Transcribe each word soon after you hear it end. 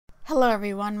Hello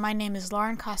everyone, my name is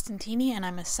Lauren Costantini and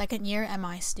I'm a second-year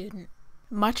MI student.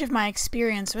 Much of my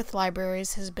experience with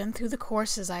libraries has been through the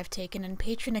courses I've taken and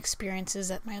patron experiences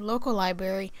at my local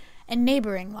library and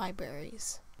neighboring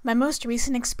libraries. My most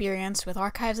recent experience with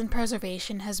archives and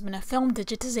preservation has been a film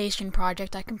digitization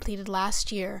project I completed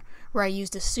last year, where I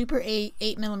used a Super 8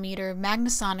 8mm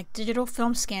Magnasonic digital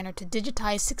film scanner to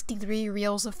digitize 63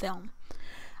 reels of film.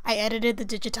 I edited the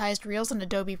digitized reels in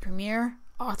Adobe Premiere,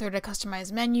 authored a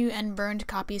customized menu, and burned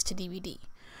copies to DVD.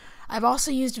 I've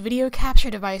also used video capture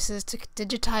devices to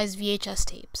digitize VHS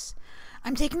tapes.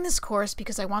 I'm taking this course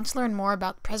because I want to learn more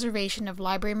about preservation of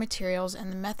library materials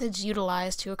and the methods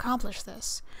utilized to accomplish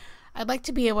this. I'd like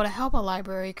to be able to help a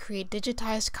library create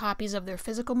digitized copies of their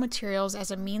physical materials as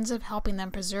a means of helping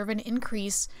them preserve and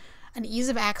increase an ease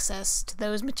of access to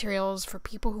those materials for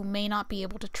people who may not be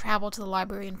able to travel to the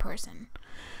library in person.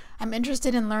 I'm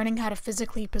interested in learning how to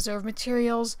physically preserve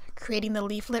materials, creating the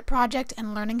leaflet project,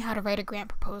 and learning how to write a grant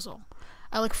proposal.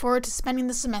 I look forward to spending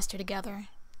the semester together.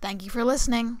 Thank you for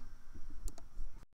listening.